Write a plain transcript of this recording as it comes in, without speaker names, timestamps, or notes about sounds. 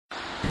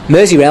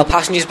Merseyrail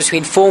passengers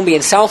between Formby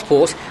and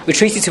Southport were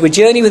treated to a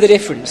journey with a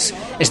difference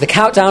as the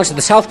countdown to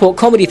the Southport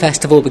Comedy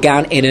Festival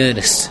began in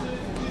earnest.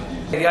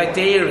 The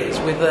idea is,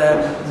 with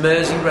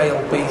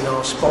Merseyrail being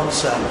our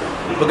sponsor,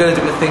 we're going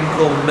to do a thing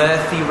called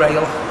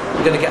Mirthyrail.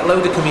 We're going to get a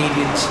load of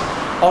comedians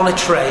on a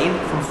train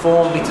from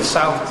Formby to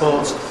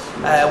Southport,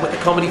 with the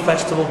comedy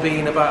festival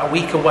being about a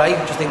week away,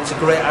 which I think is a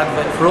great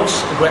advert for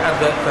us, a great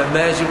advert for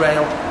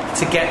Merseyrail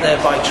to get there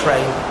by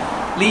train.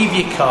 Leave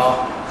your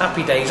car,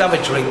 happy days, have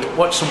a drink,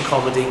 watch some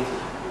comedy.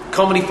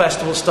 Comedy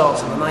festival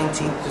starts on the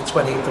 19th to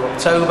 20th of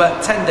October,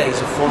 10 days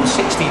of fun,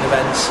 16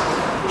 events,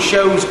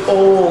 shows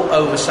all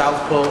over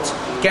Southport.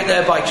 Get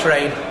there by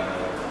train.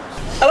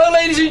 Hello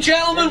ladies and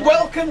gentlemen,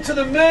 welcome to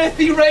the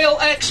Mirthyrail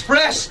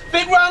Express.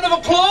 Big round of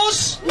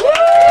applause.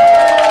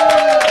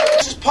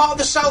 This is part of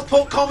the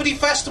Southport Comedy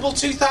Festival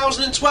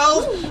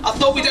 2012. I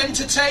thought we'd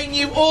entertain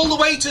you all the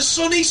way to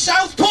sunny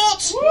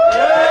Southport.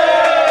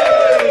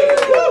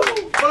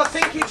 Well, I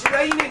think it's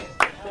raining,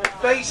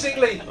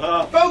 basically.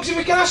 Folks, if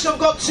we can ask, I've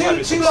got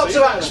two lots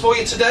of acts for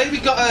you today.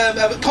 We've got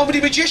a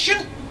comedy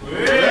magician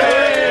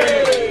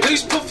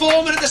who's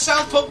performing at the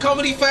Southport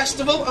Comedy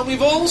Festival, and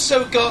we've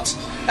also got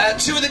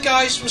two of the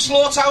guys from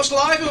Slaughterhouse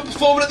Live who are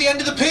performing at the end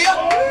of the pier.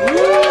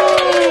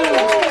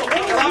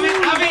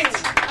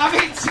 Have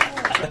it.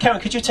 Karen,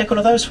 could you take one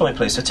of those for me,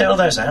 please? So take all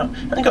those out.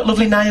 And they've got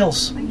lovely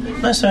nails.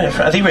 Nice,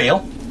 are they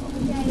real?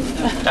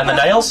 And the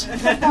nails?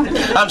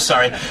 I'm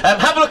sorry.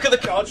 Have a look at the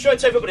card. Show it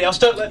to everybody else.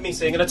 Don't let me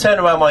see. I'm going to turn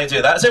around while you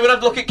do that. Has everyone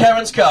had a look at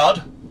Karen's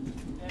card?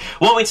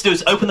 What I want you to do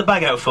is open the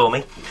bag out for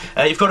me.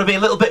 You've got to be a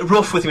little bit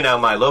rough with me now,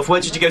 my love. Where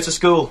did you go to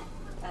school?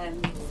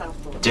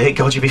 Southport. Dear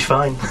God, you'll be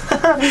fine.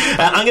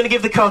 I'm going to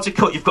give the card a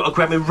cut. You've got to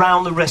grab me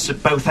round the wrist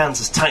with both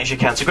hands as tight as you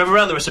can. So grab me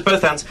round the wrist with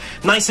both hands.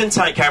 Nice and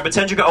tight, Karen.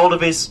 Pretend you got hold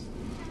of his...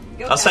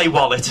 I'll say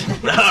wallet.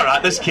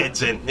 Alright, this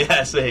kid's in.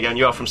 Yes, there you go, and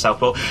you are from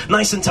Southport.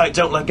 Nice and tight,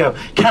 don't let go.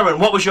 Karen,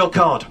 what was your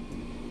card?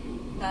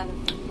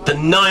 The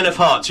 9 of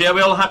hearts. Yeah,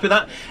 we all happy with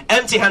that?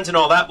 Empty hand and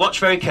all that. Watch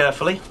very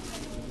carefully.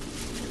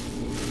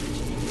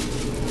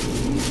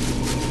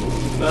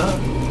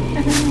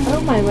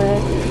 Oh my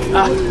word.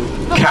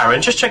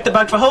 Karen, just check the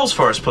bag for holes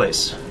for us,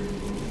 please.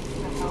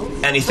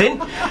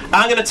 Anything?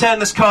 I'm going to turn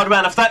this card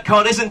around. If that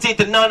card is indeed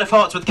the 9 of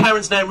hearts with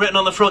Karen's name written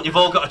on the front, you've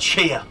all got to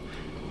cheer.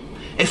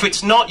 If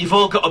it's not, you've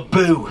all got to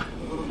boo.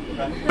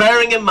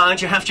 Bearing in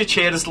mind, you have to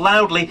cheer as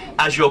loudly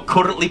as you're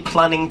currently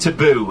planning to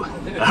boo.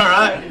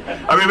 Alright?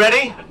 Are we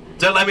ready?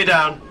 Don't let me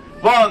down.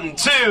 1,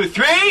 2,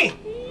 3.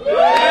 No.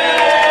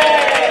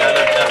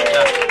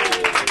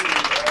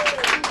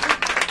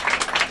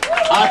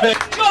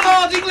 John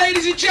Harding,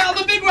 ladies and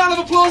gentlemen, big round of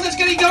applause. Let's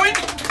get it going.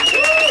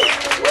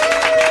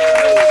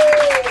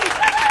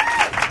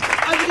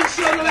 As you can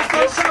see on the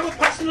left-hand side, we're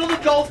past another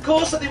golf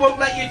course that they won't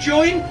let you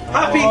join.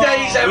 Happy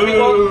days,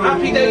 everyone.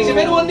 Happy days. If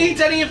anyone needs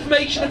any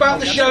information about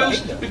the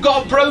shows, we've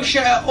got a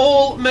brochure at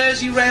all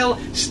Merseyrail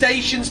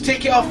stations,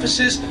 ticket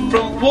offices,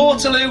 from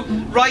Waterloo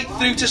right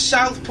through to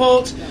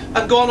Southport.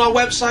 And go on our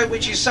website,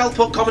 which is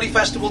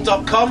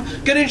southportcomedyfestival.com.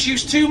 Going to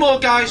introduce two more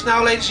guys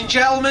now, ladies and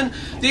gentlemen.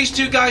 These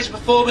two guys are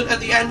performing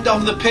at the end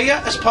of the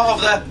pier as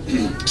part of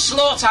the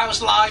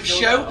Slaughterhouse Live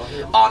show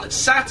on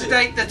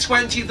Saturday the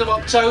 20th of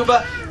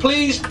October.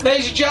 Please,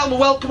 ladies and gentlemen,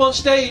 welcome on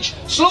stage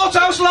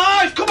Slaughterhouse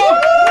Live! Come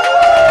on!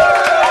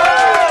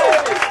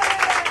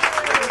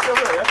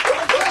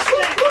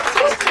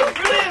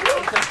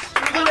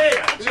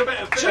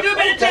 Should we do a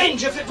bit of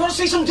danger? Want to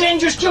see some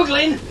dangerous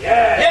juggling?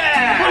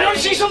 Yeah! Want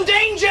to see some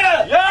danger?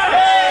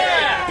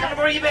 Yeah! Can I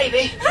borrow your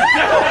baby?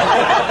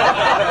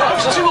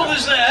 There's two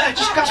others there.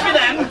 Just catch me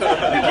them.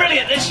 It'll be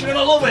brilliant, this. You're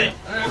going to love it.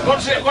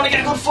 Want to get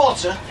a good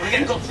photo? Want to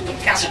get a good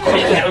gas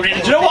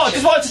equipment? Do you know what? I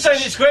just wanted to say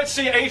that it's great to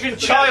see Adrian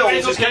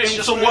Childs is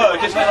getting some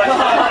work, isn't it?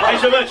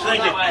 Thanks so much,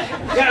 thank you.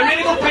 Get a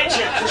really good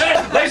picture.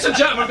 Ladies and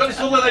gentlemen, I've got this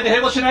lovely lady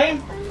here. What's your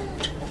name?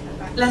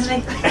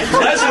 Leslie.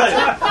 Leslie. Do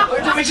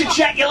you want me to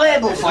check your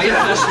label for you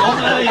first, love?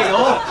 There you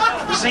go.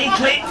 See,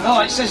 click.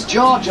 Oh, it says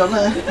George on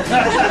there.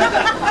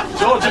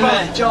 George,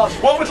 George.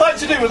 What we'd like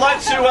to do, we'd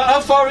like to. How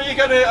far are you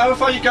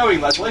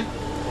going, Leslie?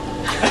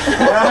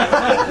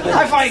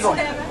 How far are you going?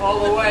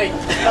 All the way.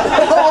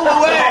 All the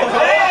way.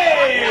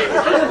 Hey!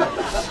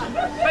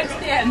 Right to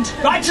the end.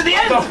 Right to the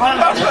end.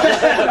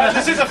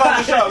 This is a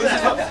family show.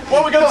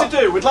 What we're going to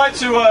do, we'd like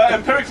to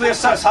empirically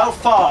assess how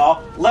far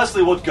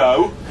Leslie would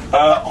go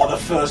on a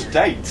first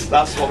date.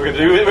 That's what we're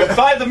going to do.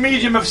 By the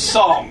medium of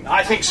song.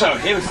 I think so.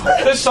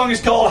 This song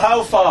is called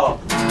How Far.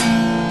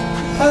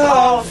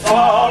 How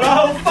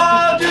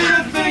far do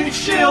you think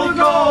she'll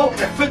go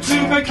for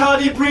 2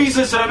 Bacardi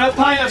breezes and a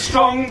pint of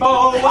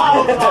Strongbow?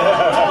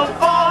 How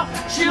far?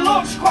 She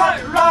looks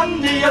quite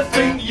randy. I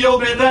think you'll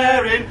be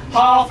there in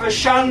half a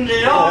shandy.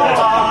 You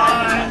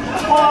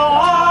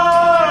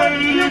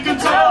can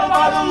tell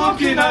by the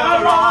look in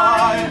her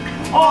eye.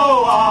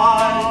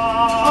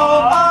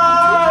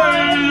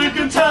 You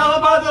can tell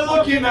by the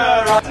look in her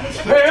eye.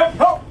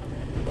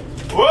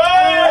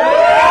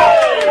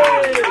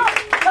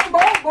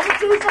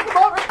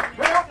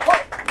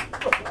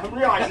 I'm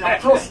realising I'm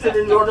thrusting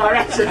in your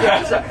direction.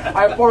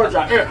 I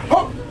apologise. Here.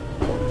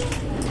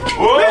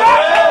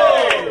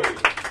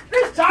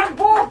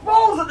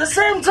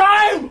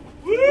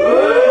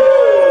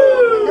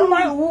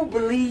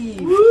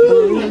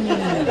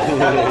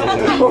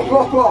 This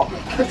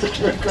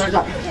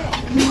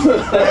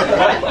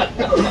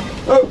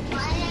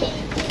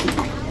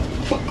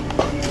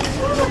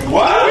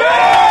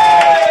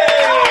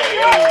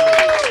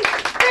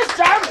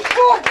time,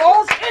 4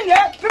 balls in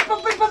there.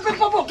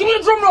 Give me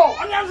a drum roll.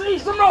 I'm down to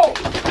these drum roll.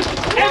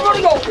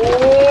 Everybody go.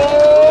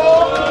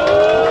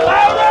 Oh,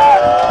 louder!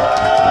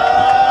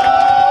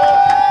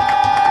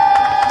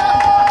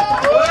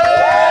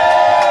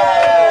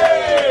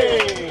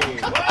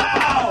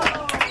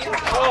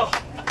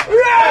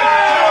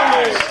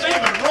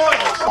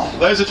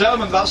 Ladies and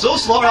gentlemen, that's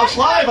us, Slaughterhouse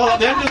Live, on at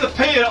the end of the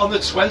pier on the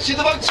 20th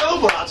of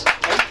October, lads.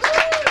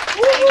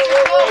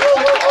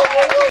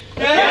 Get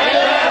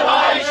there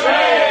by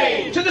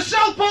train! To the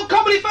Southport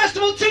Comedy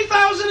Festival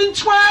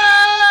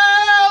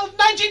 2012!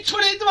 19th,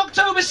 20th of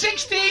October,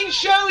 16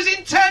 shows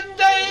in 10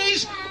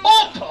 days!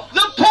 Up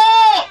the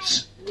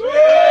port!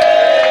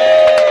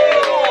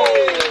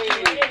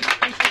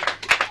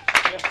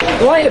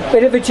 Right, a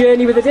bit of a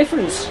journey with a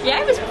difference.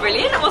 Yeah, it was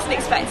brilliant. I wasn't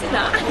expecting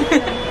that.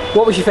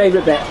 What was your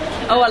favourite bit?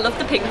 Oh, I love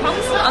the ping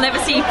pongs. I'll never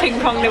see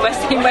ping pong the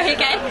West End way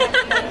again.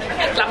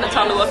 Glad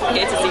Natalia wasn't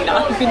here to see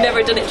that. We've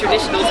never done it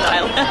traditional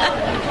style.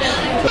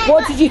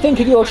 What did you think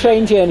of your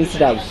train journey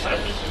today?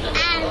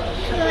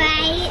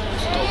 Great.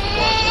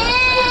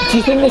 Do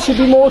you think there should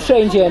be more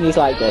train journeys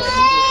like this?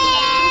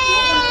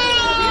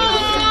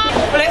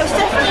 Well, it was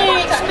definitely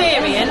an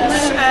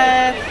experience,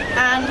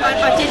 and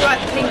I did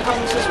like the ping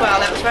pongs as well.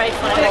 That was very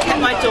funny. That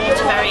kept my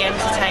daughter very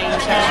entertained,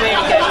 so it was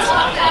really good.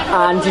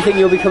 And do you think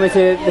you'll be coming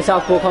to the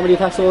Southport Comedy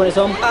Festival when it's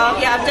on?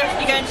 Yeah, I'm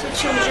definitely going to the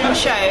children's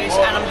shows,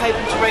 and I'm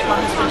hoping to rope my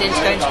husband into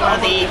going to one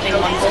of the evening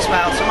ones as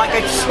well. So I might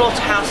go to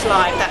Slaughterhouse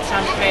Live. That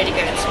sounded really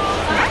good.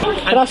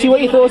 Can I ask you what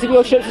you thought of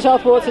your trip to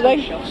Southport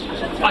today?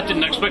 I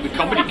didn't expect the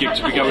comedy gig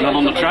to be going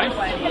on the train.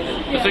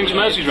 The things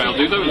Merseyrail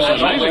do, though, it's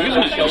amazing,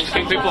 isn't it? Just to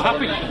keep people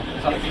happy.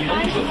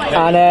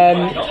 And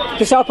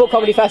the Southport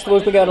Comedy Festival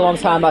has been going a long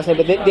time, hasn't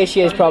it? But this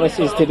year's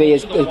promises to be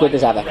as good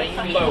as ever.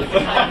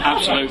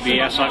 Absolutely,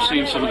 yes. I've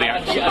seen some of the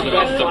acts that were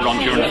on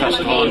during the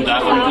festival, and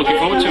I'm looking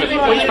forward to it.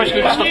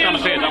 Especially the stuff down the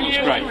pier, that was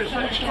great.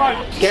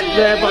 Get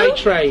there by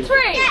train.